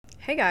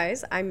Hey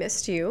guys, I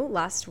missed you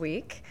last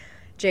week.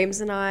 James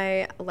and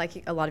I,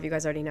 like a lot of you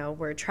guys already know,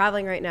 we're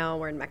traveling right now.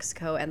 We're in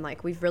Mexico, and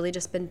we've really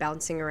just been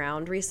bouncing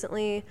around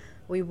recently.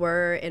 We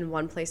were in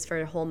one place for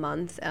a whole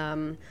month,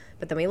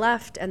 but then we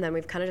left, and then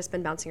we've kind of just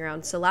been bouncing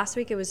around. So last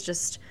week it was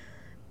just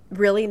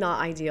really not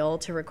ideal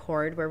to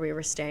record where we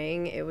were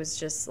staying. It was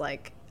just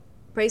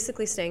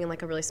basically staying in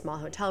a really small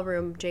hotel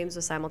room. James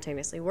was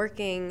simultaneously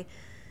working.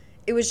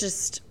 It was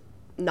just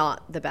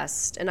not the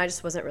best, and I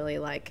just wasn't really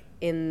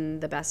in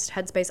the best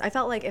headspace. I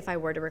felt like if I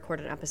were to record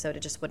an episode,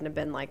 it just wouldn't have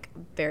been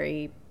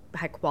very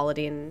high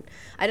quality, and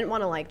I didn't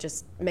want to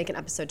just make an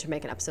episode to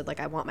make an episode.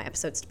 I want my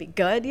episodes to be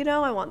good,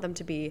 I want them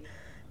to be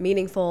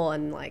meaningful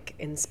and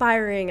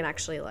inspiring and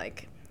actually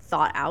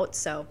thought out.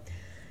 So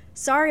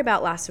sorry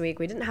about last week.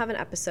 We didn't have an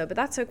episode, but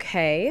that's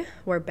okay.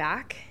 We're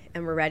back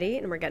and we're ready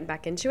and we're getting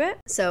back into it.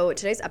 So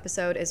today's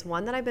episode is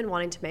one that I've been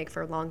wanting to make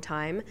for a long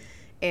time.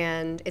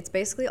 And it's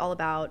basically all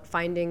about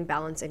finding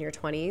balance in your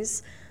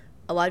 20s.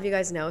 A lot of you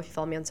guys know, if you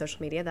follow me on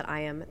social media, that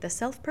I am the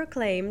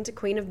self-proclaimed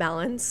queen of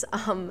balance.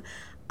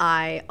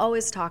 I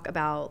always talk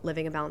about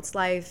living a balanced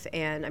life,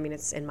 and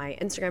it's in my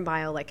Instagram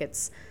bio.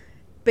 It's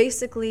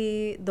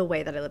basically the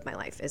way that I live my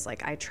life is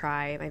I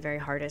try my very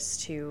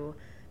hardest to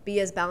be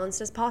as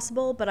balanced as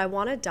possible, but I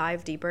want to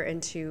dive deeper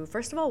into,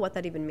 first of all, what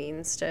that even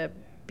means to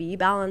be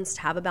balanced,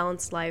 have a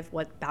balanced life,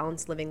 what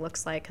balanced living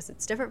looks like, because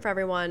it's different for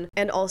everyone,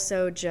 and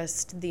also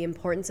just the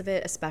importance of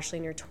it, especially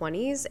in your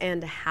 20s,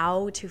 and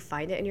how to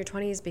find it in your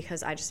 20s,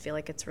 because I just feel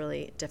like it's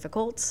really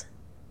difficult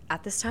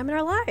at this time in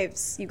our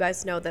lives. You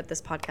guys know that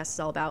this podcast is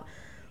all about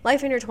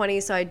life in your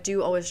 20s, so I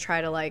do always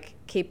try to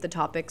keep the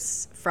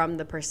topics from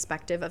the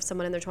perspective of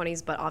someone in their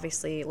 20s, but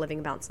obviously living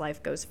a balanced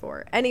life goes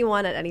for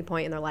anyone at any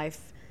point in their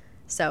life.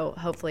 So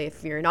hopefully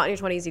if you're not in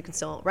your 20s, you can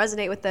still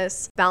resonate with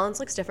this. Balance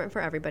looks different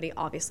for everybody,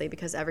 obviously,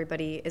 because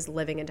everybody is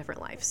living a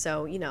different life.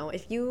 So,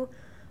 if you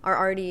are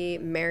already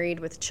married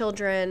with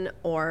children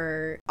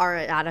or are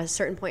at a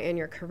certain point in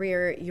your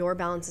career, your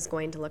balance is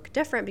going to look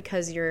different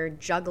because you're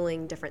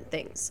juggling different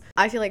things.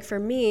 I feel like for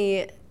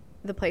me,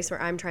 the place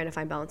where I'm trying to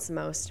find balance the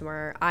most and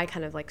where I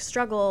kind of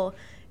struggle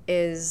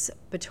is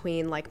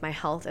between my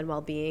health and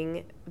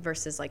well-being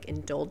versus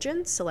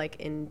indulgence. So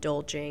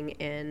indulging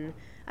in,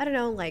 I don't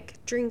know,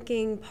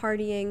 drinking,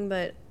 partying,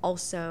 but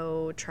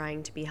also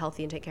trying to be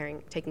healthy and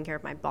taking care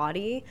of my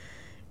body.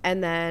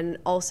 And then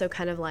also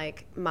kind of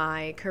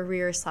my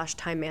career /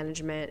 time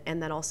management,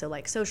 and then also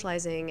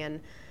socializing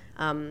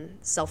and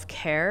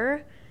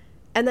self-care.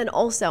 And then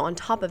also on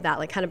top of that,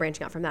 kind of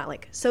branching out from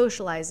that,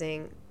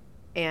 socializing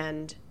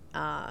and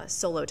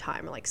solo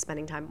time, or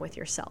spending time with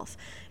yourself.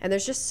 And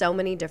there's just so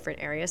many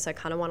different areas. So I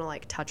kind of want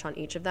to touch on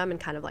each of them and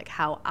kind of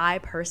how I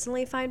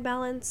personally find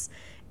balance,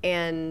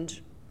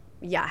 and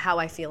how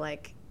I feel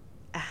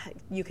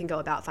you can go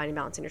about finding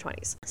balance in your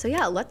 20s. So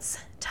let's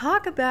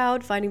talk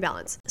about finding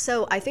balance.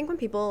 So I think when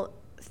people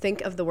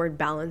think of the word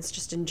balance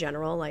just in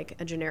general, a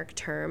generic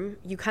term,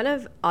 you kind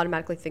of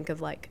automatically think of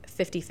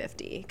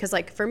 50-50. Because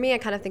for me, I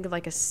kind of think of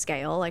a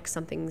scale,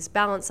 something's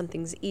balanced,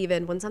 something's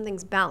even. When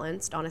something's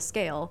balanced on a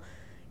scale,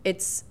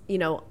 it's,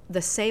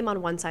 the same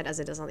on one side as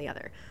it is on the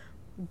other.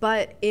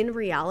 But in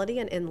reality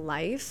and in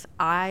life,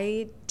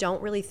 I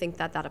don't really think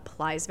that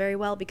applies very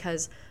well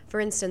because, for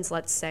instance,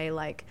 let's say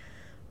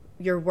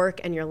your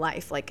work and your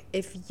life.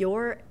 If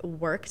your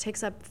work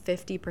takes up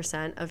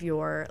 50% of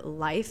your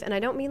life, and I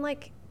don't mean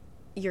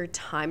your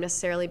time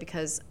necessarily,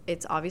 because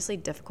it's obviously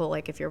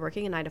difficult. If you're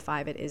working a 9 to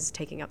 5, it is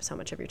taking up so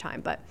much of your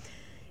time. But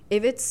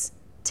if it's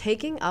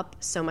taking up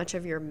so much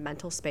of your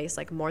mental space,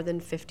 more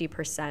than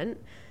 50%,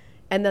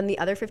 and then the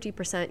other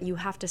 50% you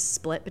have to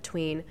split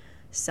between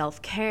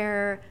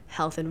self-care,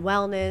 health and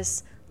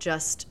wellness,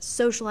 just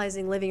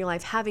socializing, living your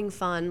life, having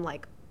fun,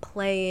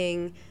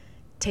 playing,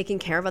 taking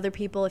care of other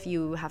people if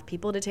you have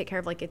people to take care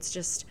of. It's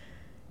just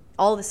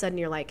all of a sudden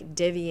you're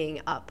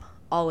divvying up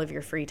all of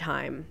your free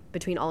time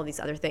between all of these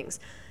other things.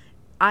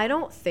 I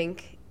don't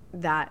think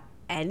that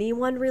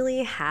anyone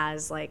really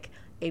has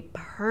a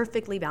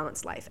perfectly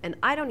balanced life, and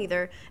I don't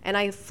either, and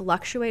I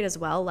fluctuate as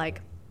well.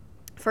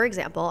 For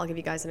example, I'll give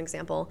you guys an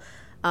example.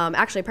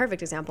 Actually, a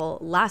perfect example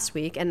last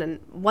week. And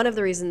then one of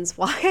the reasons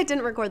why I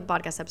didn't record the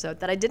podcast episode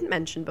that I didn't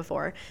mention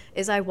before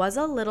is I was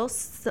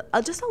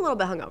just a little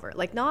bit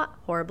hungover, not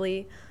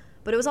horribly,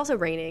 but it was also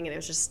raining. And it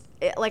was just,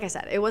 like I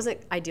said, it wasn't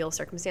ideal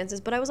circumstances,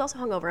 but I was also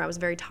hungover. I was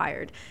very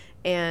tired.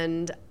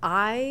 And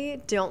I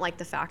don't like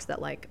the fact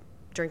that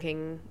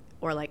drinking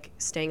or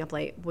staying up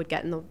late would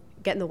get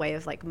in the way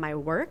of my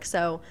work.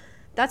 So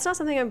that's not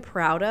something I'm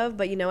proud of,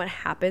 but it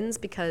happens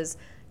because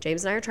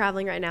James and I are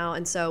traveling right now.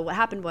 And so what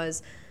happened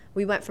was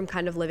we went from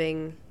kind of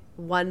living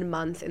 1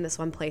 month in this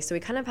one place. So we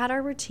kind of had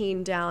our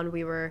routine down.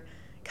 We were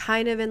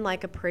kind of in a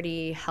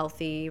pretty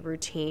healthy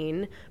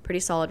routine, pretty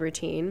solid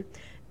routine.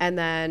 And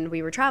then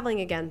we were traveling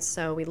again.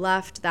 So we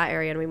left that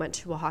area and we went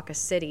to Oaxaca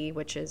City,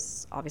 which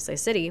is obviously a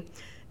city.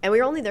 And we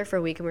were only there for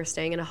a week, and we were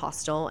staying in a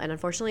hostel. And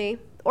unfortunately,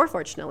 or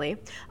fortunately,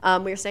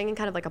 we were staying in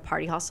kind of a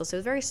party hostel. So it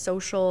was very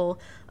social.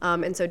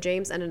 And so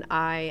James and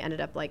I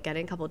ended up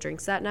getting a couple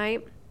drinks that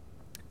night.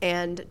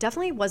 and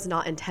definitely was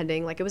not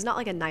intending, like, it was not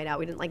like a night out.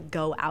 We didn't like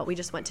go out. We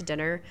just went to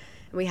dinner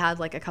and we had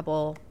like a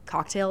couple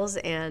cocktails,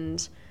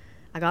 and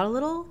I got a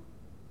little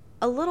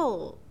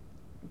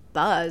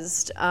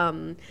buzzed,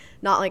 not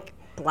like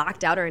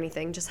blacked out or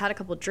anything, just had a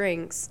couple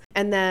drinks.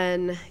 And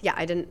then, yeah,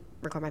 I didn't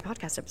record my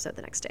podcast episode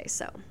the next day.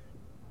 So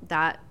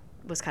that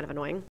was kind of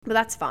annoying, but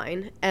that's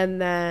fine.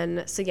 And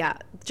then, so yeah,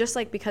 just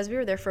like because we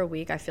were there for a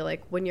week, I feel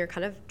like when you're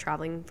kind of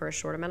traveling for a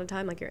short amount of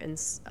time, like you're in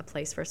a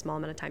place for a small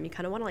amount of time, you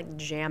kind of want to like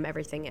jam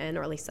everything in,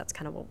 or at least that's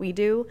kind of what we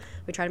do.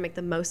 We try to make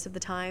the most of the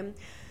time.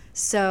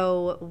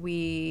 So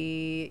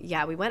we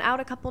went out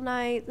a couple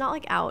nights, not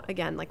like out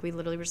again, like we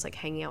literally were just like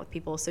hanging out with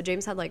people. So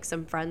James had like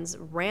some friends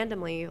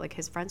randomly, like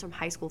his friends from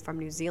high school from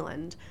New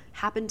Zealand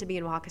happened to be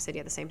in Oaxaca City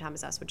at the same time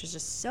as us, which is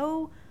just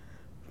so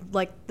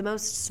like the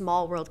most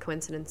small world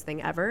coincidence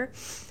thing ever.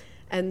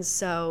 And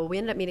so we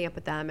ended up meeting up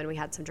with them and we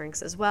had some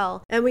drinks as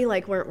well. And we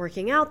like weren't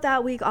working out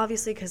that week,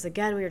 obviously, because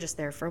again, we were just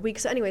there for a week.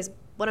 So anyways,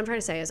 what I'm trying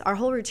to say is our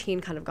whole routine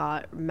kind of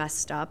got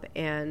messed up,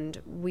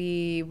 and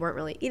we weren't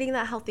really eating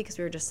that healthy because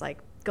we were just like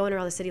going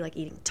around the city, like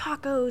eating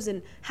tacos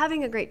and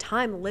having a great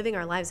time, living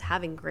our lives,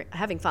 having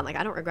fun. Like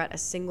I don't regret a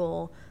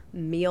single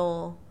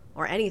meal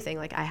or anything.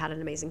 Like I had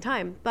an amazing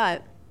time,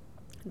 but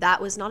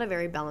that was not a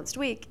very balanced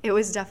week. It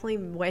was definitely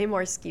way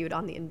more skewed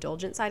on the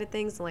indulgent side of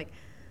things, and like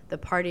the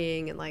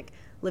partying and like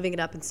living it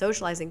up and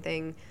socializing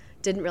thing.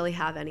 Didn't really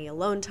have any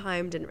alone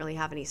time, didn't really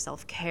have any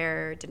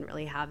self-care, didn't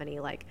really have any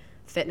like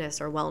fitness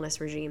or wellness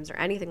regimes or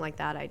anything like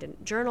that. I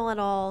didn't journal at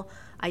all.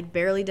 I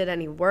barely did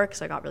any work,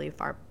 so I got really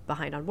far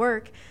behind on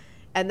work.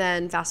 And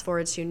then fast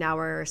forward to now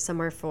we're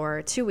somewhere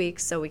for 2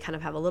 weeks, so we kind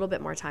of have a little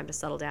bit more time to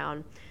settle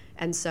down.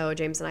 And so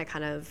James and I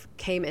kind of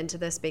came into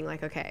this being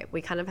like, okay,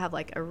 we kind of have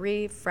like a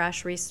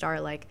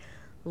restart, like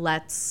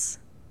let's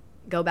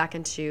go back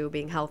into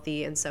being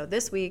healthy. And so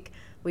this week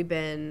we've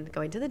been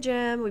going to the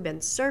gym, we've been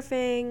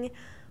surfing,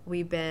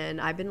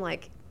 I've been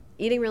like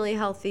eating really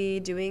healthy,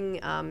 doing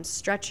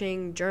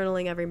stretching,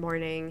 journaling every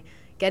morning,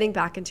 getting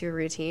back into a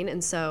routine.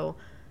 And so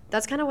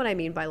that's kind of what I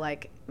mean by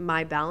like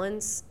my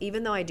balance.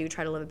 Even though I do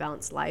try to live a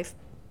balanced life,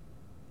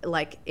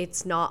 like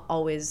it's not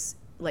always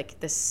like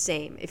the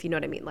same, if you know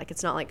what I mean. Like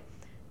it's not like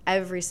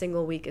every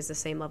single week is the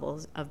same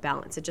levels of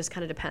balance. It just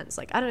kind of depends.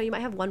 Like, I don't know, you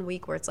might have one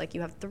week where it's like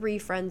you have 3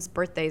 friends'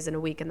 birthdays in a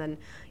week and then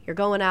you're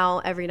going out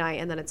every night,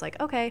 and then it's like,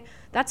 okay,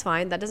 that's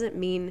fine. That doesn't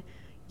mean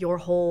your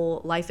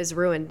whole life is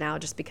ruined now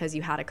just because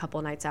you had a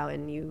couple nights out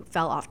and you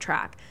fell off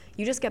track.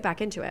 You just get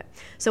back into it.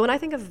 So when I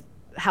think of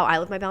how I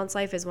live my balanced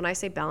life, is when I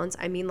say balance,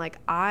 I mean like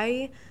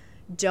I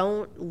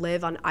don't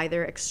live on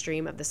either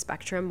extreme of the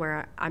spectrum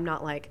where I'm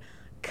not like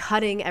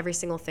cutting every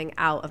single thing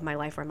out of my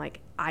life where I'm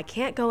like, I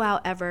can't go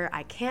out ever,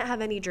 I can't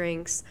have any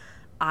drinks,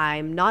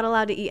 I'm not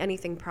allowed to eat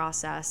anything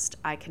processed,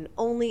 I can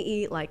only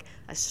eat like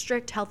a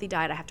strict healthy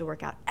diet, I have to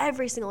work out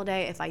every single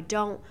day, if I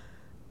don't,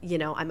 you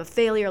know, I'm a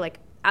failure. Like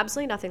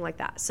absolutely nothing like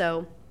that.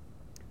 So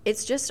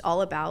it's just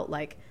all about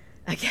like,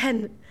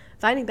 again,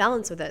 finding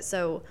balance with it.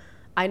 So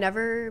I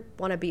never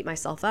want to beat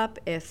myself up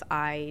if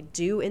I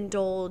do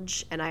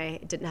indulge and I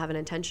didn't have an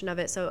intention of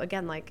it. So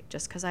again, like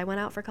just because I went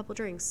out for a couple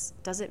drinks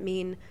doesn't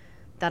mean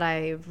that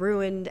I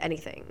ruined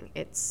anything.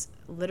 It's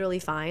literally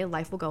fine.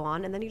 Life will go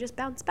on, and then you just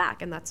bounce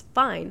back, and that's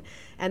fine.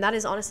 And that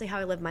is honestly how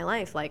I live my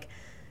life. Like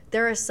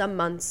there are some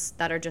months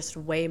that are just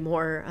way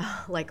more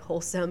like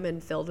wholesome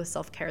and filled with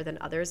self-care than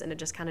others, and it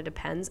just kind of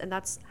depends. And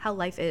that's how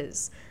life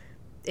is.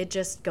 It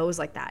just goes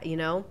like that, you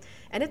know?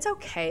 And it's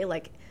okay.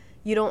 Like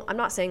I'm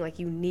not saying like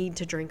you need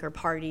to drink or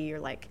party or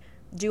like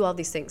do all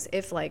these things.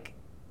 If like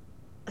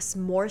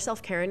more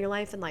self-care in your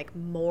life and like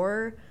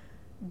more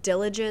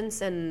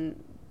diligence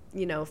and,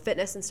 you know,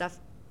 fitness and stuff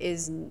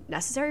is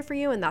necessary for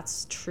you, and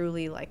that's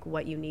truly like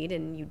what you need,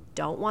 and you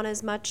don't want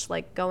as much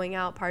like going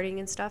out partying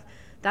and stuff,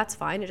 that's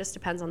fine. It just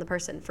depends on the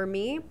person. For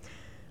me,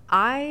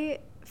 I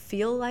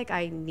feel like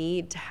I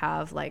need to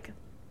have like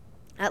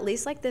at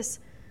least like this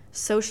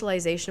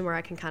socialization where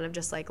I can kind of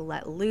just like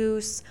let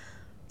loose.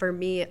 For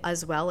me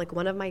as well, like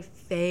one of my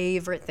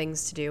favorite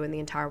things to do in the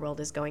entire world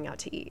is going out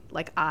to eat.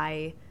 Like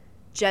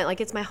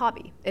it's my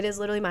hobby. It is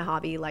literally my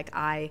hobby. Like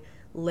I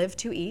live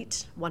to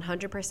eat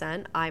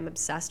 100%. I'm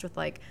obsessed with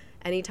like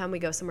anytime we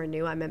go somewhere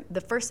new, the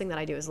first thing that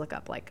I do is look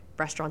up like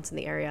restaurants in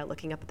the area,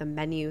 looking up at the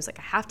menus. Like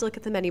I have to look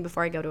at the menu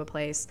before I go to a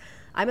place.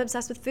 I'm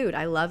obsessed with food.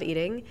 I love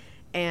eating,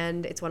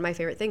 and it's one of my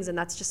favorite things, and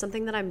that's just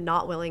something that I'm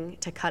not willing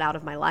to cut out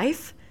of my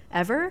life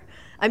ever.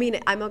 I mean,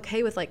 I'm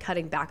okay with like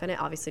cutting back on it,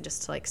 obviously,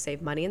 just to like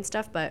save money and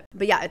stuff, but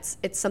yeah,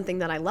 it's something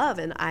that I love,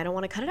 and I don't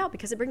want to cut it out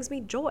because it brings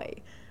me joy.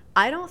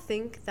 I don't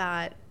think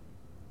that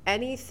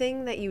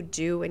anything that you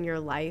do in your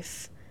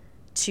life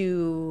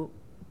to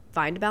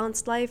find a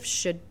balanced life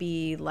should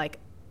be like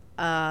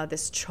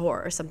this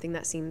chore or something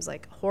that seems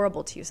like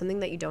horrible to you, something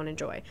that you don't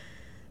enjoy.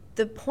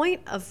 The point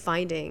of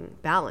finding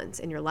balance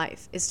in your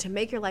life is to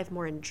make your life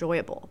more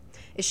enjoyable.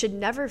 It should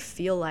never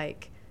feel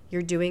like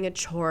you're doing a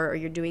chore or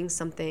you're doing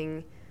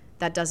something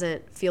that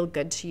doesn't feel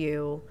good to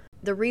you.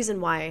 the reason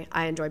why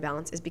I enjoy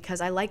balance is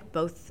because I like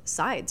both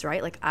sides,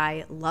 right? Like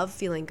I love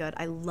feeling good.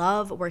 I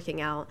love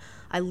working out.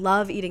 I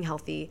love eating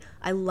healthy.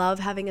 I love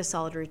having a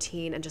solid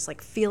routine and just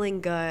like feeling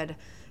good,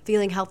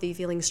 feeling healthy,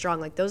 feeling strong.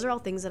 Like those are all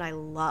things that I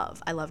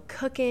love. I love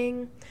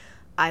cooking.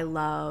 I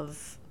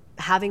love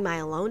having my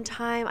alone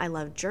time. I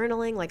love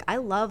journaling. Like I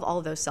love all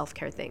of those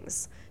self-care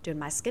things. Doing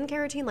my skincare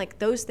routine, like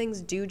those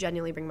things do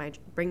genuinely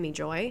bring me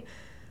joy.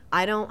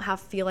 I don't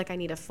feel like I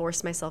need to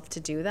force myself to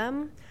do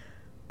them.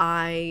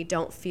 I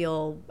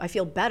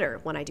feel better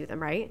when I do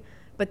them, right?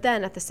 But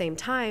then at the same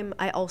time,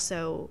 I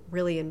also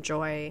really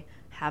enjoy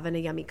having a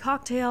yummy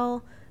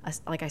cocktail.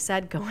 Like I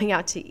said, going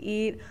out to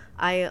eat.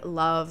 I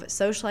love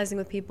socializing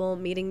with people,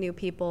 meeting new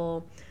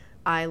people.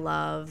 I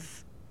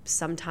love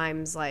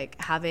sometimes like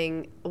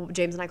having,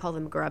 James and I call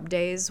them grub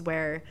days,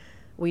 where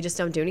we just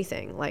don't do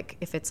anything. Like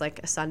if it's like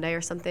a Sunday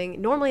or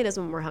something, normally it is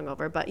when we're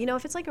hungover, but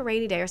if it's like a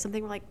rainy day or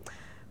something, we're like,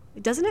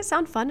 doesn't it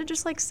sound fun to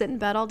just like sit in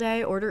bed all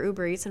day, order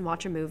Uber Eats and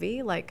watch a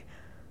movie? Like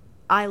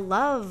I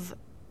love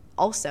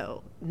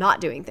also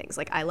not doing things.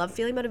 Like I love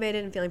feeling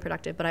motivated and feeling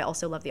productive, but I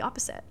also love the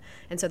opposite.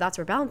 And so that's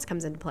where balance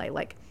comes into play.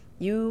 Like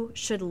you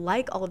should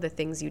like all of the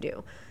things you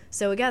do.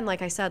 So again,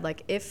 like I said,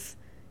 like if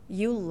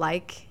you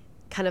like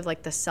kind of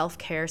like the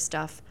self-care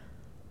stuff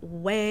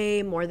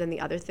way more than the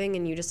other thing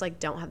and you just like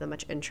don't have that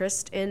much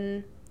interest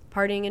in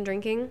partying and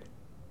drinking,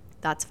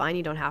 that's fine.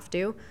 You don't have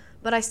to.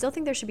 But I still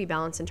think there should be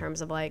balance in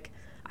terms of like,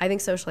 I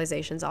think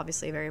socialization is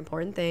obviously a very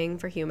important thing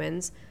for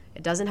humans.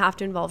 It doesn't have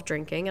to involve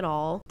drinking at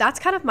all. That's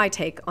kind of my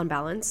take on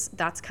balance.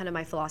 That's kind of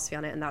my philosophy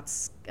on it. And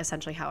that's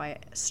essentially how I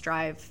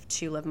strive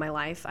to live my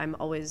life. I'm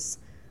always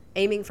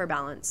aiming for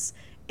balance.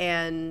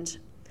 And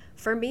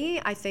for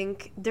me, I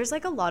think there's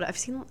like I've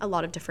seen a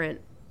lot of different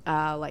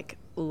like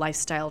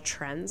lifestyle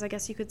trends, I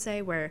guess you could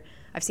say, where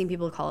I've seen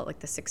people call it like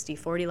the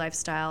 60-40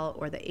 lifestyle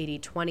or the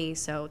 80-20.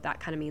 So that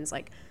kind of means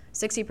like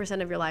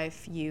 60% of your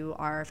life you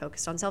are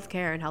focused on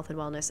self-care and health and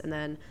wellness, and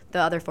then the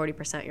other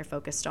 40% you're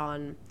focused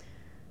on,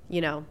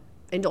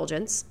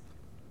 indulgence.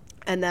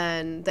 And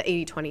then the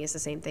 80-20 is the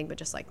same thing, but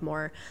just like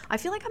more, I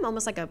feel like I'm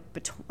almost like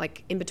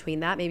like in between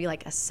that, maybe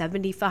like a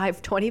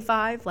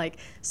 75-25, like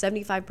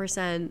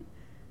 75%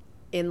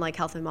 in like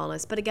health and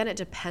wellness. But again, it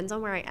depends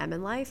on where I am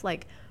in life.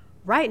 Like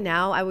right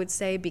now, I would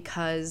say,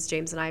 because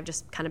James and I have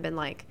just kind of been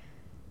like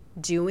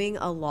doing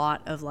a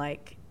lot of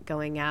like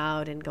going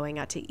out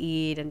to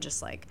eat, and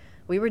just like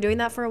we were doing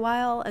that for a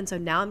while. And so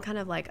now I'm kind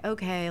of like,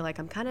 okay, like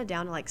I'm kind of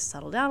down to like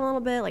settle down a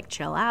little bit, like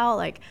chill out.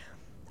 Like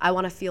I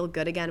want to feel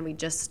good again. We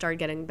just started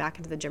getting back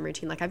into the gym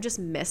routine. Like I've just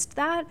missed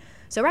that.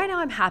 So right now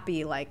I'm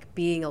happy like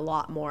being a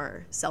lot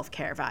more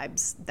self-care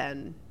vibes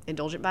than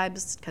indulgent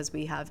vibes, because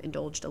we have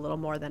indulged a little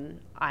more than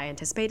I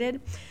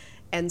anticipated.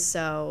 And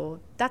so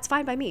that's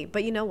fine by me.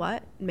 But you know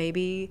what?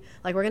 Maybe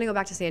like we're going to go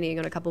back to San Diego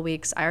in a couple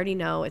weeks. I already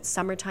know it's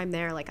summertime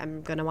there. Like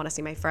I'm going to want to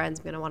see my friends.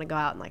 I'm going to want to go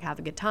out and like have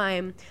a good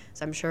time.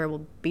 So I'm sure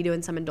we'll be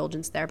doing some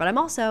indulgence there. But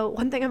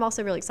one thing I'm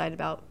also really excited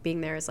about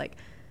being there is like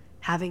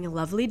having a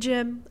lovely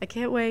gym. I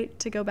can't wait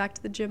to go back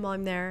to the gym while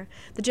I'm there.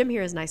 The gym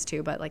here is nice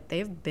too, but like they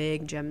have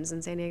big gyms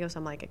in San Diego. So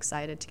I'm like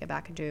excited to get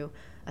back and do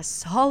a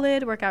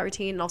solid workout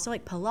routine, and also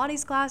like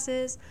Pilates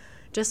classes,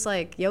 just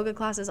like yoga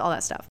classes, all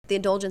that stuff. The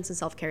indulgence and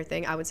self-care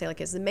thing, I would say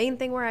like is the main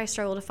thing where I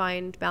struggle to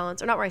find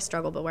balance, or not where I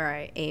struggle, but where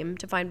I aim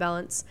to find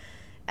balance.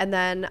 And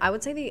then I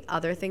would say the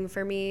other thing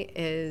for me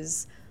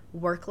is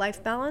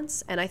work-life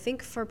balance. And I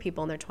think for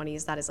people in their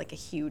 20s, that is like a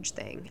huge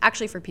thing.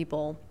 Actually, for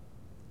people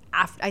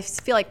I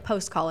feel like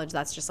post-college,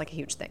 that's just like a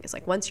huge thing. It's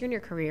like once you're in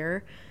your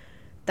career,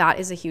 that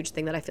is a huge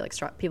thing that I feel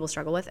like people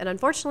struggle with. And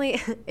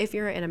unfortunately, if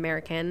you're an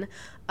American,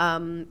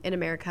 in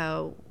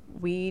America,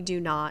 we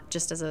do not,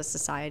 just as a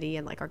society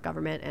and like our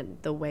government and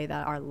the way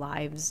that our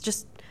lives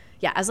just,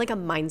 as like a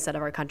mindset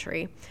of our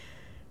country,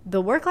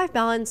 the work-life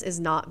balance is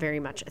not very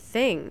much a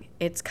thing.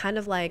 It's kind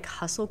of like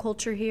hustle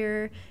culture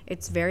here.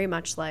 It's very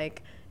much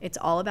like, it's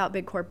all about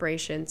big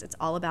corporations. It's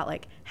all about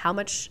like how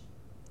much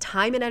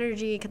time and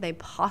energy can they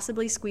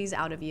possibly squeeze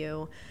out of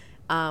you.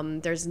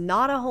 There's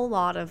not a whole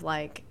lot of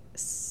like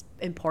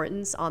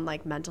importance on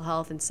like mental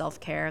health and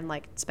self-care and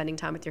like spending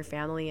time with your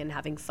family and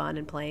having fun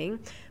and playing,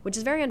 which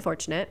is very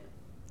unfortunate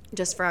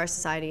just for our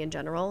society in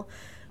general.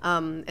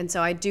 And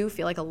so I do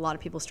feel like a lot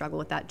of people struggle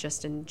with that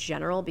just in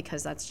general,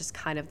 because that's just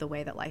kind of the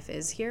way that life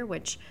is here,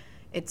 which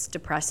it's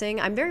depressing.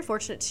 I'm very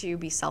fortunate to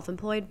be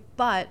self-employed,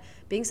 but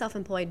being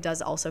self-employed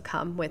does also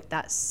come with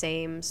that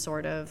same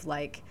sort of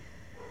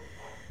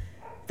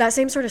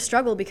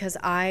struggle, because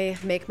I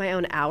make my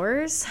own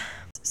hours.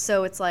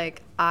 So it's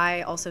like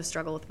I also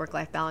struggle with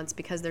work-life balance,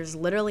 because there's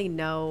literally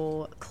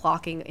no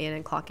clocking in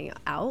and clocking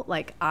out.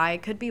 Like I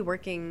could be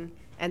working,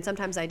 and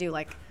sometimes I do,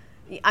 like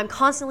I'm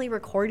constantly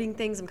recording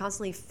things, I'm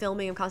constantly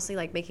filming, I'm constantly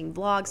like making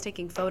vlogs,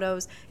 taking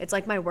photos. It's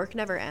like my work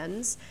never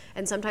ends.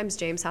 And sometimes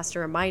James has to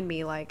remind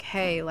me like,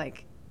 hey,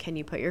 like, can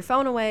you put your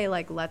phone away?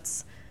 Like,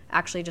 let's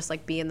actually just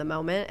like be in the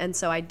moment. And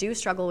so I do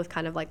struggle with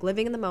kind of like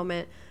living in the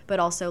moment, but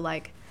also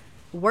like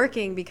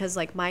working, because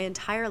like my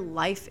entire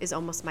life is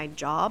almost my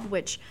job,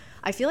 which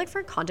I feel like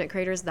for content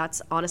creators,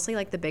 that's honestly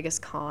like the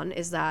biggest con,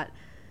 is that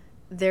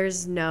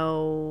there's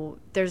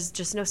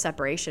just no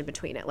separation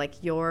between it.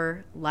 Like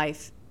your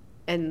life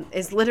and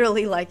is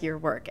literally like your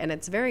work, and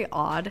it's very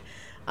odd.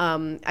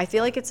 I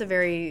feel like it's a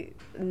very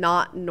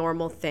not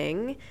normal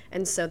thing,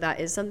 and so that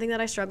is something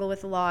that I struggle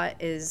with a lot,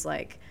 is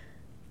like,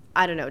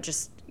 I don't know,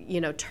 just,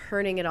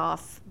 turning it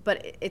off.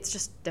 But it's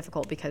just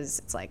difficult because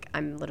it's like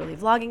I'm literally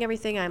vlogging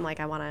everything. I'm like,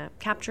 I want to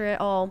capture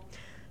it all.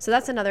 So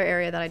that's another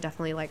area that I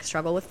definitely like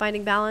struggle with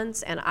finding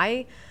balance, and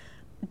I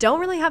don't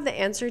really have the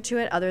answer to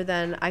it other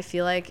than I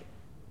feel like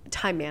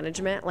time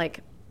management, like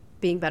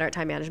being better at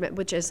time management,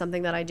 which is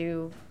something that I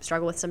do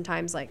struggle with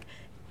sometimes. Like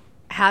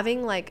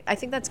having like, I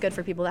think that's good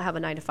for people that have a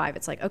 9 to 5.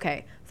 It's like,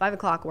 okay, 5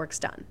 o'clock, work's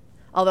done.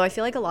 Although I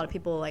feel like a lot of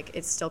people, like,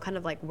 it's still kind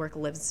of like work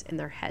lives in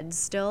their heads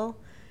still,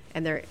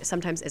 and there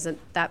sometimes isn't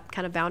that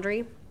kind of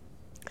boundary.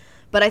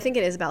 But I think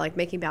it is about like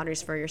making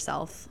boundaries for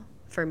yourself,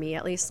 for me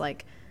at least,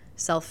 like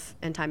self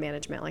and time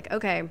management. Like,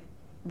 okay,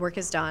 work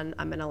is done.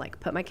 I'm gonna like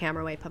put my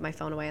camera away, put my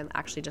phone away, and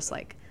actually just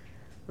like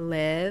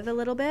live a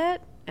little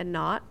bit and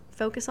not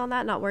focus on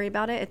that, not worry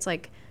about it. It's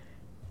like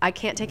I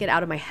can't take it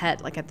out of my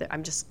head. Like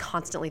I'm just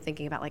constantly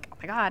thinking about like, oh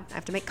my God, I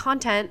have to make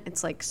content.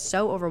 It's like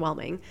so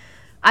overwhelming.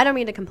 I don't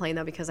mean to complain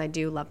though, because I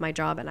do love my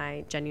job and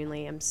I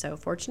genuinely am so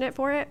fortunate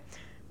for it.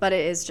 But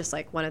it is just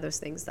like one of those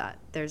things that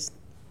there's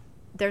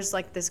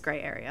like this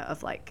gray area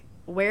of like,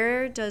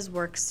 where does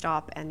work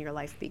stop and your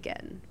life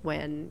begin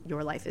when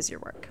your life is your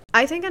work?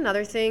 I think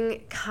another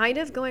thing, kind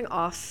of going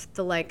off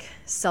the like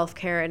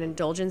self-care and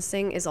indulgence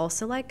thing, is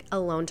also like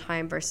alone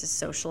time versus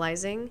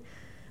socializing.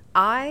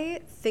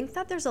 I think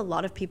that there's a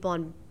lot of people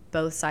on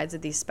both sides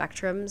of these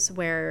spectrums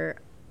where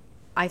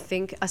I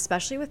think,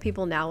 especially with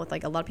people now, with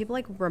like a lot of people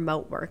like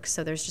remote work,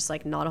 so there's just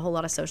like not a whole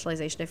lot of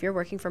socialization. If you're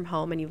working from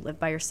home and you live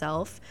by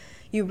yourself,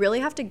 you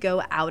really have to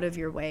go out of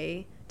your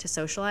way to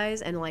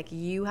socialize, and like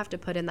you have to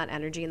put in that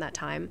energy and that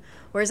time.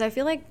 Whereas I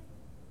feel like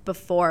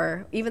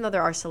before, even though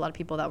there are still a lot of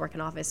people that work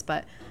in office,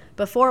 but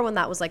before, when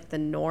that was like the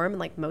norm and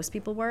like most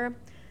people were,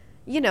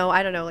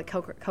 I don't know, like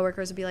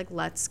coworkers would be like,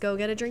 let's go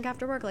get a drink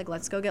after work, like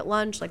let's go get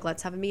lunch, like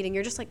let's have a meeting.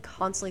 You're just like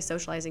constantly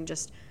socializing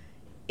just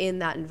in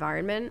that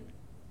environment.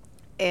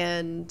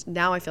 And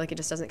now I feel like it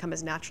just doesn't come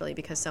as naturally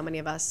because so many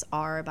of us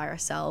are by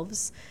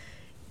ourselves.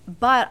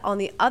 But on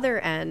the other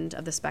end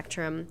of the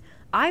spectrum,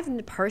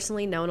 I've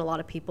personally known a lot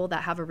of people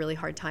that have a really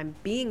hard time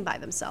being by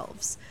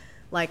themselves.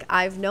 Like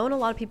I've known a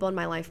lot of people in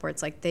my life where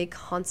it's like they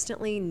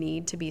constantly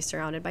need to be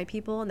surrounded by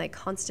people, and they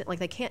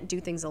can't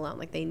do things alone.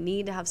 Like they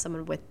need to have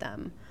someone with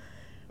them.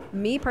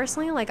 Me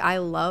personally, like I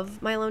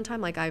love my alone time.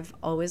 Like I've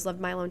always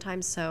loved my alone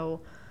time, so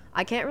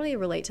I can't really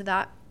relate to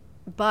that.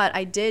 But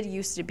I did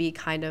used to be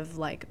kind of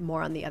like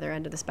more on the other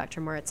end of the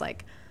spectrum where it's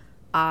like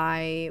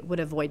I would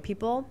avoid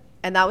people,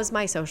 and that was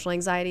my social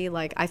anxiety.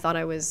 Like I thought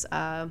I was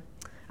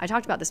I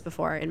talked about this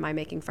before in my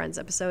Making Friends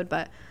episode,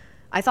 but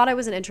I thought I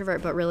was an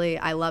introvert, but really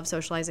I love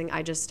socializing.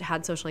 I just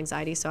had social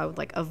anxiety, so I would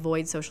like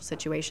avoid social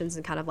situations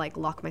and kind of like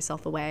lock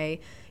myself away.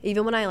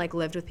 Even when I like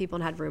lived with people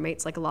and had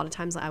roommates, like a lot of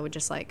times I would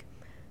just like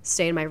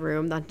stay in my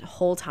room the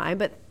whole time.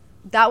 But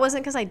that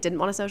wasn't because I didn't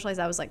want to socialize.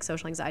 That was like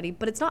social anxiety,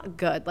 but it's not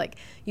good. Like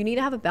you need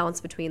to have a balance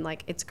between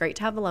like, it's great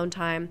to have alone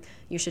time.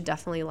 You should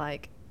definitely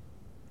like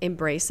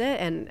embrace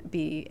it and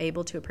be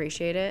able to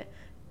appreciate it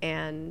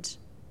and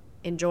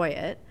enjoy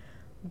it.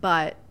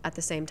 But at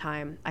the same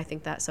time, I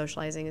think that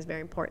socializing is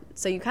very important.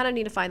 So you kind of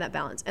need to find that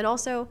balance. And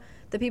also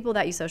the people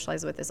that you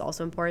socialize with is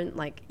also important.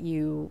 Like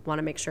you want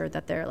to make sure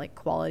that they're like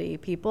quality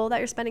people that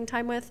you're spending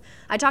time with.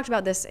 I talked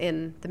about this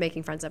in the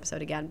Making Friends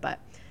episode again, but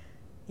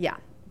yeah,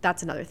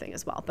 that's another thing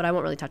as well. But I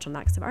won't really touch on that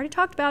because I've already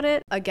talked about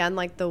it. Again,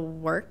 like the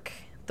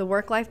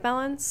work-life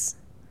balance,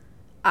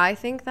 I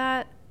think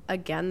that,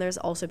 again, there's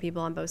also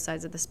people on both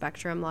sides of the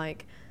spectrum,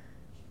 like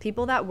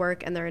people that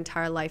work and their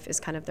entire life is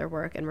kind of their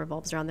work and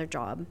revolves around their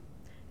job.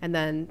 And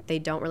then they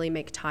don't really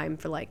make time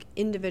for like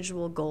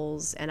individual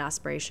goals and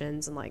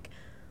aspirations and like,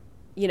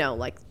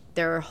 like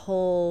their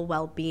whole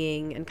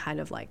well-being and kind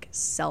of like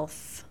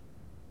self-esteem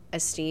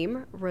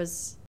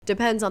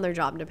depends on their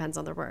job, depends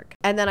on their work.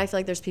 And then I feel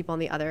like there's people on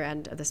the other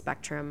end of the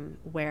spectrum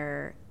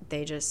where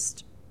they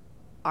just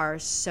are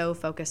so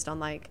focused on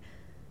like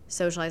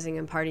socializing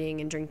and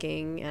partying and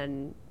drinking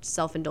and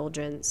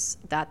self-indulgence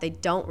that they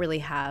don't really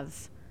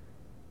have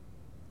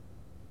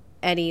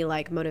any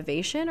like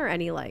motivation or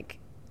any like,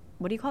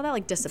 what do you call that?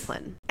 Like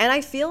discipline. And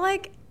I feel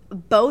like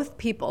both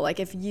people,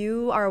 like if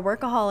you are a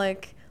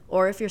workaholic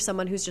or if you're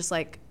someone who's just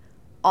like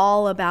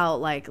all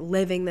about like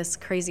living this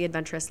crazy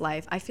adventurous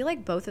life, I feel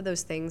like both of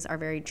those things are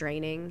very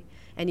draining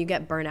and you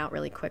get burnout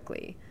really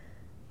quickly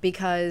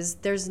because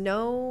there's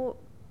no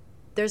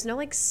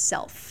like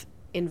self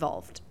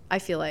involved. I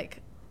feel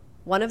like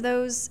one of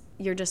those,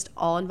 you're just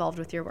all involved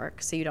with your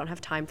work, so you don't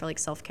have time for like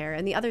self-care.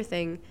 And the other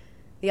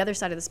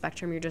side of the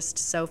spectrum, you're just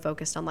so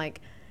focused on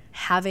like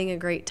having a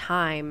great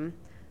time,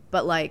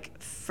 but like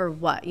for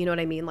what? You know what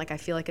I mean? Like I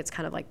feel like it's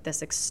kind of like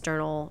this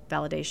external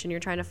validation you're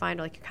trying to find,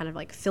 or like you're kind of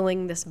like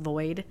filling this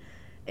void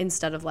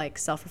instead of like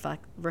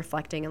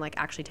self-reflecting and like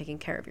actually taking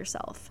care of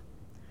yourself.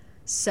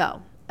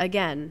 So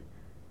again,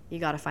 you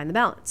got to find the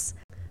balance.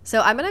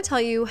 So I'm going to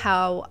tell you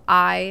how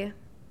I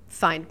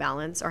find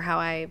balance, or how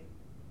I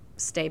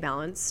stay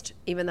balanced,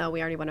 even though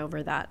we already went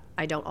over that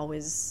I'm not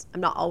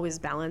always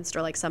balanced,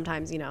 or like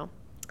sometimes,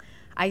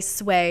 I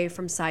sway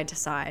from side to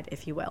side,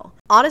 if you will.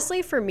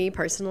 Honestly, for me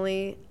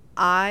personally,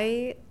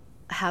 I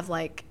have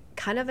like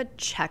kind of a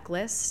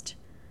checklist,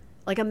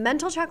 like a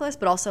mental checklist,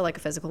 but also like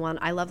a physical one.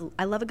 I love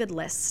a good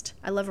list.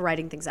 I love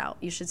writing things out.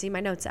 You should see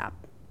my notes app.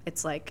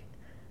 It's like,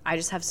 I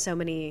just have so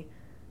many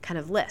kind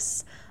of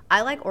lists.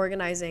 I like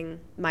organizing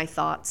my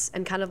thoughts,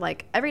 and kind of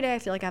like every day I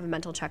feel like I have a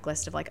mental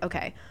checklist of like,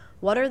 okay,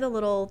 what are the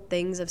little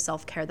things of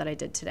self-care that I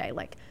did today?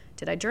 Like,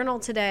 did I journal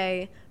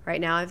today?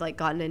 Right now I've like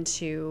gotten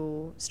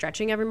into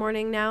stretching every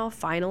morning now,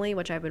 finally,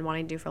 which I've been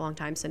wanting to do for a long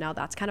time. So now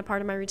that's kind of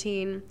part of my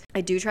routine.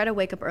 I do try to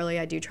wake up early.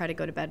 I do try to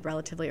go to bed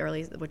relatively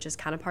early, which is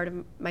kind of part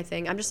of my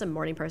thing. I'm just a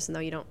morning person though.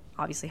 You don't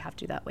obviously have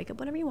to do that. Wake up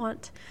whenever you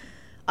want.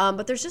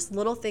 But there's just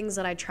little things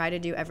that I try to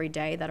do every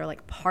day that are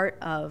like part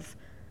of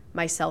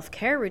my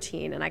self-care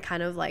routine. And I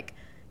kind of like,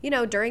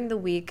 during the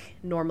week,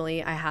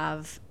 normally I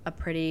have a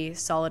pretty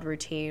solid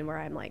routine where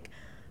I'm like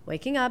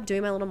waking up,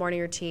 doing my little morning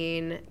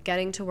routine,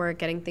 getting to work,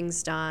 getting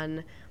things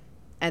done.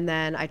 And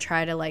then I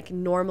try to like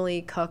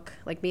normally cook,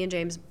 like me and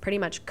James pretty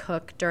much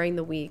cook during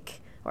the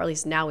week, or at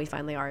least now we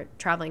finally are.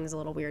 Traveling is a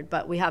little weird,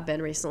 but we have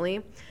been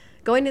recently.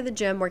 Going to the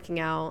gym, working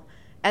out.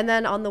 And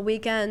then on the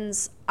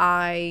weekends,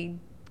 I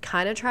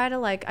kind of try to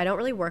like, I don't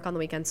really work on the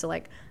weekends. So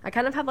like I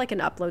kind of have like an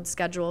upload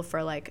schedule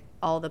for like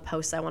all the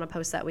posts I want to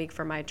post that week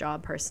for my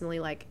job personally,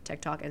 like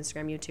TikTok,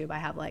 Instagram, YouTube. I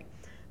have like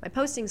my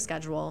posting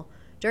schedule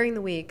during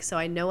the week, so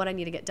I know what I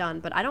need to get done,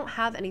 but I don't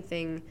have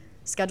anything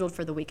scheduled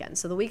for the weekend.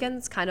 So the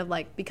weekends kind of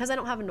like, because I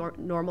don't have a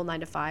normal 9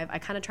 to 5, I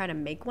kind of try to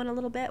make one a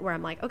little bit where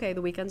I'm like, okay,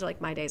 the weekends are like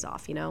my days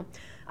off,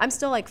 I'm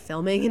still like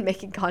filming and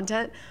making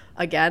content.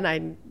 Again,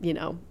 I,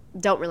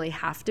 don't really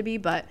have to be,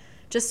 but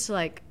just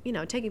like,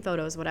 taking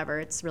photos,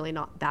 whatever, it's really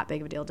not that big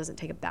of a deal. It doesn't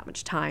take up that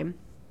much time.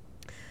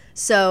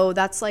 So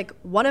that's like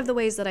one of the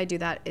ways that I do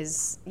that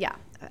is,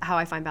 how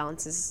I find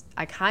balance is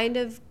I kind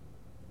of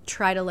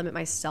try to limit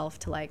myself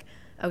to like,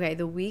 okay,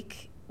 the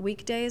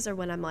weekdays are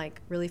when I'm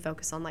like really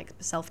focused on like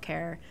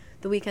self-care.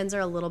 The weekends are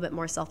a little bit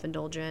more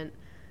self-indulgent,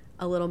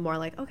 a little more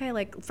like, okay,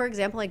 like for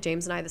example, like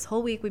James and I, this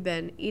whole week we've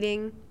been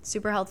eating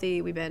super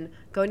healthy. We've been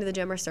going to the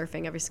gym or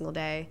surfing every single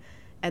day.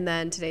 And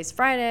then today's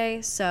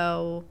Friday,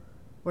 so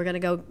we're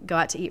going to go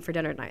out to eat for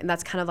dinner tonight. And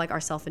that's kind of like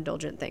our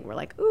self-indulgent thing. We're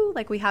like, ooh,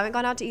 like we haven't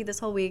gone out to eat this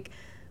whole week.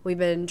 We've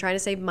been trying to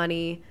save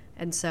money.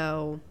 And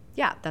so,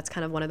 that's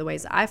kind of one of the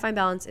ways that I find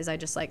balance is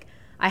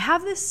I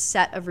have this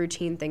set of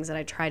routine things that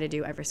I try to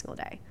do every single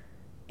day.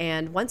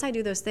 And once I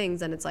do those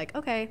things, then it's like,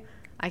 okay,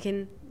 I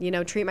can,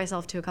 treat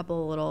myself to a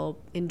couple of little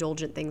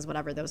indulgent things,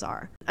 whatever those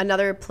are.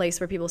 Another place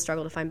where people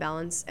struggle to find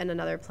balance, and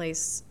another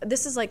place,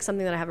 this is like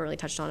something that I haven't really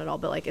touched on at all,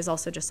 but like is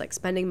also just like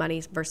spending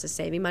money versus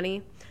saving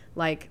money.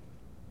 Like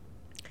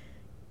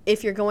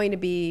if you're going to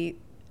be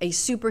a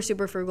super,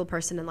 super frugal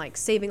person and like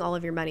saving all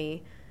of your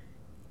money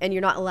and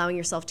you're not allowing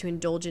yourself to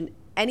indulge in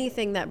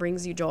anything that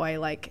brings you joy,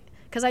 like,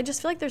 because I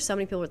just feel like there's so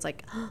many people where it's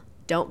like,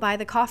 don't buy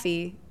the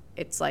coffee.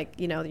 It's like,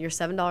 your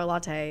 $7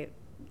 latte,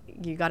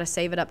 you got to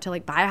save it up to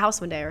like buy a house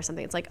one day or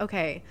something. It's like,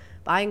 okay,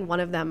 buying one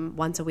of them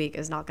once a week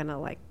is not going to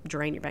like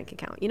drain your bank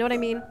account. You know what I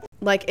mean?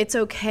 Like it's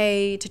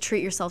okay to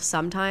treat yourself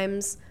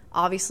sometimes.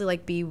 Obviously,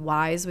 like be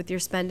wise with your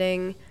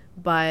spending.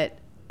 But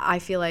I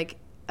feel like,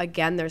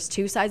 again, there's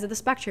two sides of the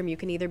spectrum. You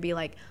can either be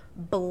like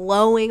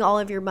blowing all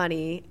of your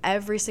money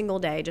every single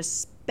day,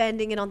 just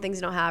spending it on things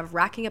you don't have,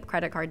 racking up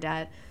credit card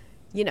debt.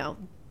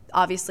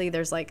 Obviously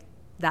there's like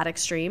that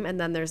extreme, and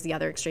then there's the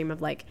other extreme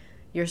of like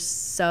you're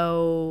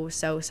so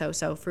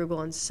frugal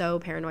and so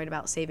paranoid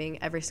about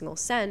saving every single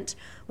cent,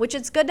 which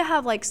it's good to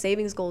have like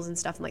savings goals and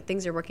stuff and like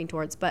things you're working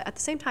towards, but at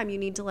the same time you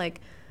need to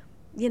like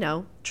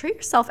treat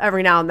yourself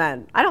every now and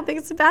then. I don't think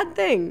it's a bad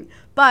thing,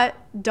 but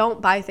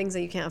don't buy things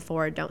that you can't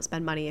afford. Don't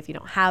spend money if you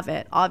don't have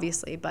it,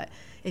 obviously, but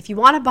if you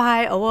want to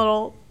buy a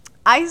little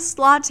iced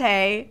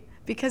latte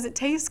because it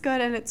tastes good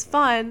and it's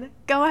fun,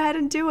 go ahead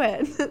and do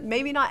it.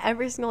 Maybe not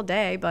every single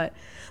day, but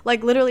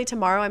like literally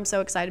tomorrow I'm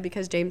so excited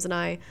because James and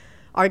I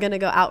are going to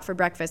go out for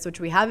breakfast, which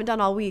we haven't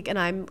done all week. And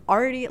I'm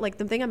already like,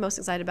 the thing I'm most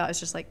excited about is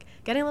just like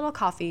getting a little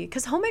coffee,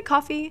 because homemade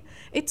coffee,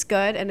 it's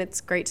good and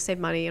it's great to save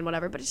money and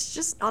whatever, but it's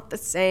just not the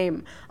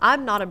same.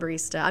 I'm not a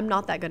barista. I'm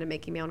not that good at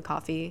making my own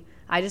coffee.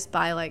 I just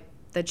buy like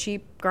the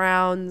cheap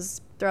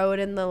grounds, throw it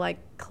in the like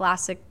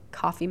classic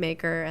coffee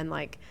maker, and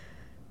like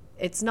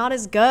it's not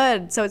as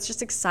good. So it's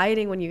just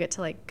exciting when you get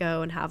to like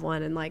go and have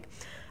one. And like,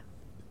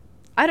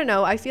 I don't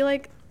know, I feel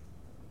like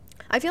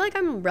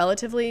I'm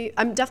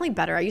definitely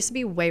better. I used to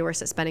be way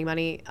worse at spending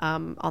money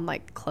on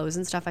like clothes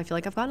and stuff. I feel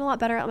like I've gotten a lot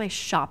better at my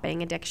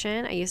shopping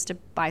addiction. I used to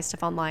buy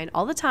stuff online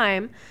all the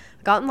time.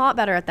 I've gotten a lot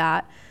better at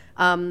that.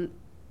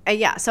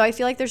 So I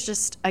feel like there's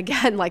just,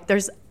 again, like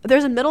there's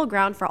a middle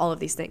ground for all of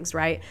these things,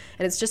 right?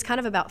 And it's just kind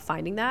of about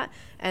finding that.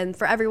 And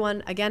for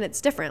everyone, again,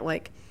 it's different.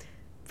 Like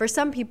for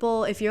some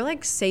people, if you're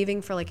like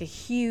saving for like a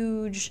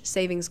huge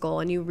savings goal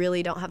and you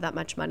really don't have that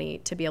much money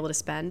to be able to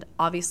spend,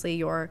 obviously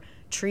you're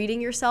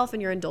treating yourself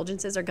and your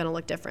indulgences are going to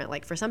look different.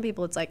 Like for some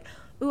people, it's like,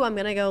 ooh, I'm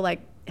going to go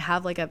like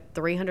have like a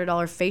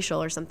 $300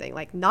 facial or something.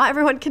 Like not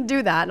everyone can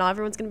do that. Not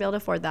everyone's going to be able to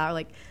afford that. Or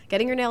like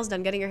getting your nails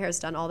done, getting your hair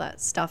done, all that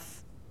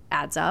stuff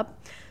adds up.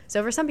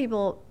 So for some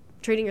people,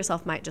 treating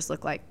yourself might just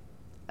look like,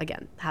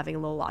 again, having a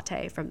little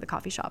latte from the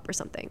coffee shop or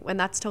something. And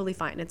that's totally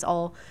fine. It's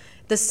all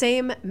the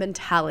same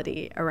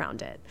mentality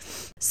around it.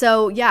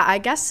 So yeah, I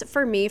guess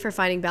for me, for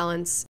finding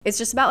balance, it's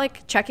just about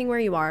like checking where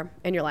you are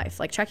in your life,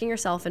 like checking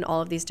yourself in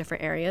all of these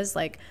different areas.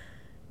 Like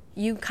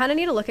you kind of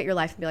need to look at your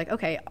life and be like,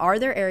 okay, are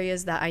there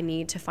areas that I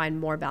need to find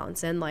more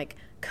balance in? Like,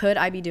 could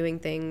I be doing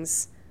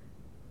things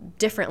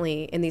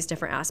differently in these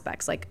different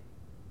aspects? Like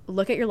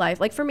look at your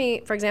life. Like for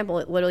me, for example,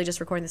 literally just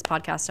recording this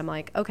podcast, I'm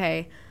like,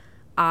 okay,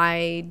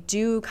 I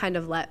do kind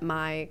of let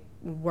my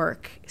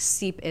work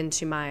seep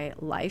into my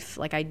life.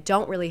 Like I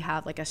don't really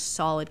have like a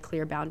solid,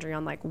 clear boundary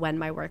on like when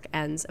my work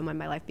ends and when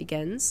my life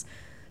begins.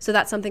 So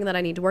that's something that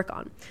I need to work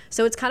on.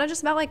 So it's kind of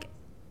just about like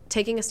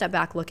taking a step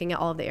back, looking at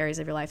all of the areas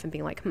of your life and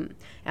being like,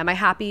 am I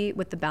happy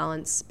with the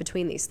balance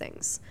between these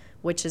things?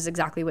 Which is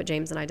exactly what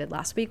James and I did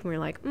last week. We were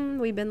like,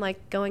 we've been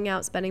like going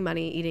out, spending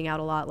money, eating out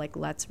a lot. Like,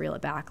 let's reel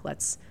it back.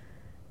 Let's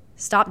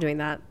stop doing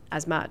that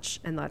as much.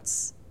 And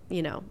let's,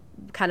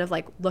 kind of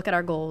like look at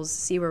our goals,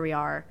 see where we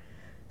are.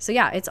 So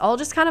yeah, it's all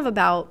just kind of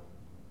about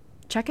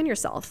checking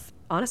yourself,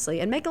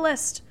 honestly, and make a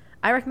list.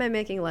 I recommend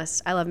making a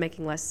list. I love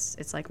making lists.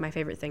 It's like my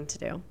favorite thing to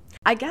do.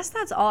 I guess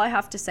that's all I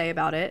have to say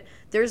about it.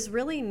 There's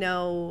really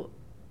no,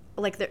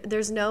 like,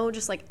 there's no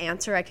just like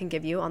answer I can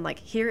give you on like,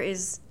 here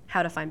is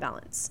how to find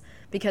balance.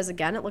 Because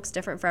again, it looks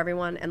different for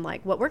everyone. And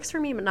like what works for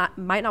me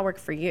might not work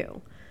for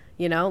you.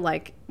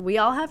 Like we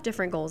all have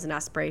different goals and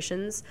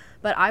aspirations,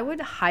 but I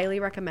would highly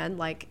recommend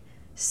like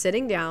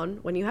sitting down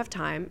when you have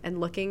time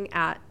and looking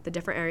at the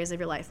different areas of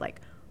your life,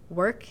 like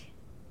work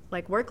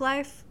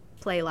life,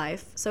 play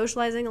life,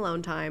 socializing,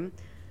 alone time,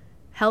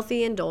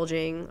 healthy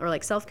indulging, or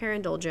like self-care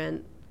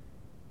indulgent,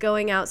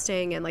 going out,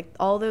 staying in, like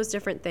all those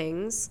different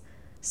things,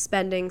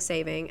 spending,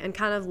 saving, and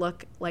kind of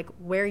look like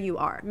where you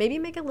are. Maybe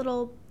make a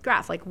little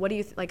graph, like what do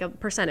you, like a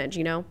percentage,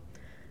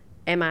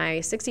 Am I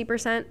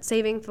 60%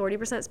 saving,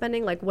 40%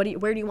 spending? Like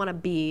where do you want to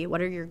be?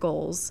 What are your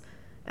goals?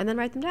 And then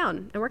write them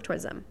down and work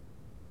towards them.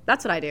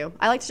 That's what I do.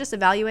 I like to just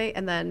evaluate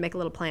and then make a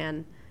little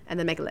plan and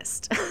then make a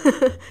list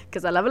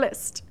because I love a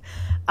list.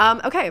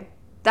 Okay,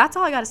 that's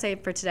all I got to say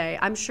for today.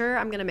 I'm sure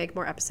I'm going to make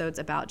more episodes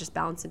about just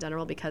balance in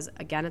general because,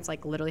 again, it's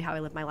like literally how I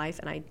live my life.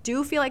 And I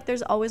do feel like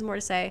there's always more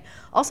to say.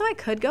 Also, I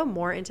could go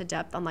more into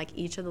depth on like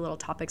each of the little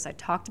topics I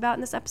talked about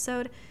in this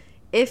episode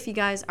if you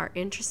guys are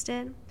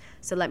interested.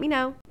 So let me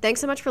know. Thanks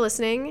so much for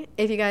listening.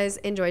 If you guys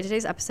enjoyed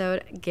today's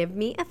episode, give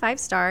me a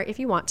 5-star if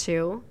you want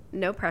to.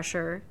 No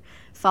pressure.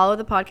 Follow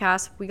the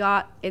podcast. We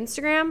got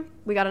Instagram.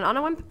 We got an On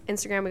a Whim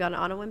Instagram. We got an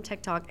On a Whim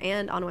TikTok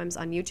and On a Whims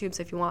on YouTube.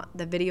 So if you want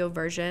the video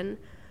version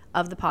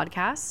of the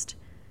podcast,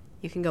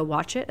 you can go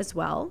watch it as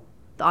well.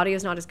 The audio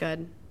is not as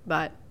good,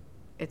 but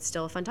it's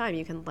still a fun time.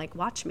 You can like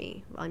watch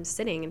me while I'm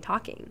sitting and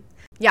talking.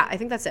 Yeah, I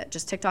think that's it.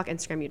 Just TikTok,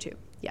 Instagram, YouTube.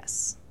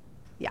 Yes.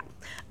 Yeah.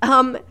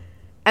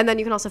 And then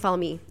you can also follow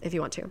me if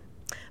you want to.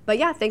 But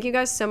yeah, thank you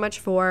guys so much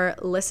for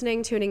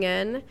listening, tuning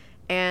in,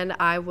 and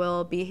I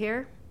will be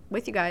here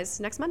with you guys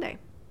next Monday.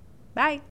 Bye.